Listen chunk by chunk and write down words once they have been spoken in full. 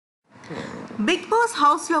Big boss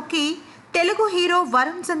హౌస్లోకి Telugu hero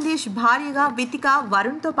Varun Sandesh భార్యగా వితిక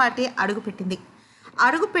వరుణ్తో పాటే అడుగుపెట్టింది.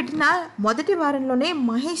 అడుగుపెట్టిన మొదటి వారంలోనే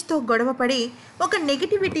మహేష్తో గొడవపడి ఒక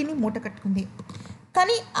నెగిటివిటీని మూటకట్టుకుంది.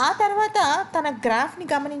 కానీ ఆ తర్వాత తన గ్రాఫ్ని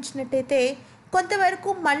గమనించినట్టయితే కొంతవరకు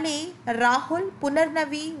మళ్ళీ రాహుల్,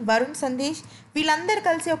 పునర్నవి, వరుణ్ సందేశ్ వీళ్ళందరూ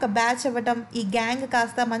కలిసి ఒక బ్యాచ్ అవ్వటం, ఈ గ్యాంగ్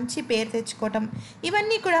కాస్త మంచి పేరు తెచ్చుకోవటం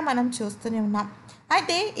ఇవన్నీ కూడా మనం చూస్తూనే ఉన్నాం.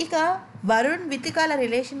 అయితే ఇక వరుణ్ వితికాల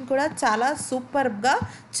రిలేషన్ కూడా చాలా సూపర్గా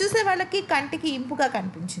చూసే వాళ్ళకి కంటికి ఇంపుగా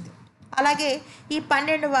కనిపించింది. అలాగే ఈ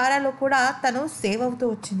 12 వారాలు కూడా తను సేవ్ అవుతూ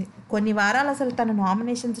వచ్చింది. కొన్ని వారాలు అసలు తను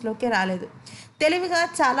నామినేషన్స్లోకే రాలేదు. తెలివిగా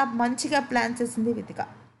చాలా మంచిగా ప్లాన్ చేసింది వితిక.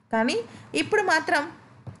 కానీ ఇప్పుడు మాత్రం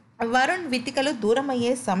వరుణ్ వితికలు దూరం అయ్యే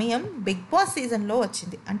సమయం బిగ్ బాస్ సీజన్లో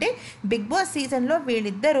వచ్చింది. అంటే బిగ్ బాస్ సీజన్లో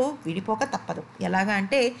వీళ్ళిద్దరూ విడిపోక తప్పదు. ఎలాగా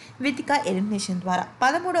అంటే వితిక ఎలిమినేషన్ ద్వారా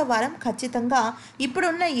 13వ వారం ఖచ్చితంగా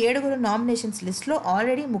ఇప్పుడున్న 7 నామినేషన్స్ లిస్ట్లో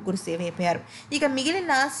ఆల్రెడీ 3 సేవ్ అయిపోయారు. ఇక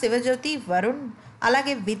మిగిలిన శివజ్యోతి, వరుణ్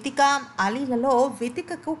అలాగే వితిక, అలీలలో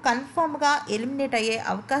వితికకు కన్ఫామ్గా ఎలిమినేట్ అయ్యే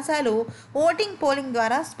అవకాశాలు పోలింగ్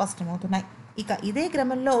ద్వారా స్పష్టమవుతున్నాయి. ఇక ఇదే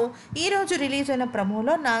క్రమంలో ఈరోజు రిలీజ్ అయిన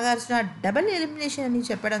ప్రమోలో నాగార్జున డబుల్ ఎలిమినేషన్ అని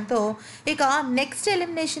చెప్పడంతో ఇక నెక్స్ట్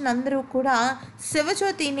ఎలిమినేషన్ అందరూ కూడా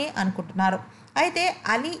శివజ్యోతినే అనుకుంటున్నారు. అయితే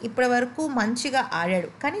అలీ ఇప్పటి వరకు మంచిగా ఆడాడు,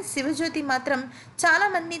 కానీ శివజ్యోతి మాత్రం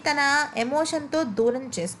చాలామంది తన ఎమోషన్తో దూరం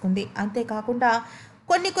చేసుకుంది. అంతేకాకుండా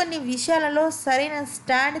కొన్ని విషయాలలో సరైన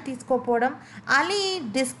స్టాండ్ తీసుకోకపోవడం, అలీ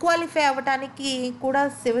డిస్క్వాలిఫై అవ్వడానికి కూడా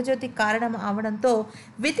శివజ్యోతి కారణం అవడంతో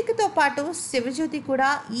వితికతో పాటు శివజ్యోతి కూడా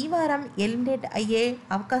ఈ వారం ఎలిమినేట్ అయ్యే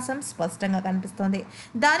అవకాశం స్పష్టంగా కనిపిస్తోంది.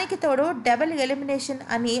 దానికి తోడు డబుల్ ఎలిమినేషన్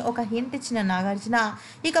అని ఒక హింట్ ఇచ్చిన నాగార్జున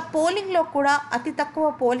ఇక పోలింగ్లో కూడా అతి తక్కువ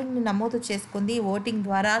పోలింగ్ని నమోదు చేసుకుంది ఓటింగ్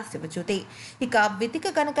ద్వారా శివజ్యోతి. ఇక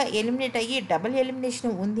వితిక కనుక ఎలిమినేట్ అయ్యి డబుల్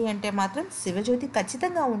ఎలిమినేషన్ ఉంది అంటే మాత్రం శివజ్యోతి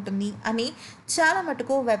ఖచ్చితంగా ఉంటుంది అని చాలా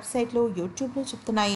మటుకు వెబ్సైట్లు, యూట్యూబ్లో చెప్తున్నాయి.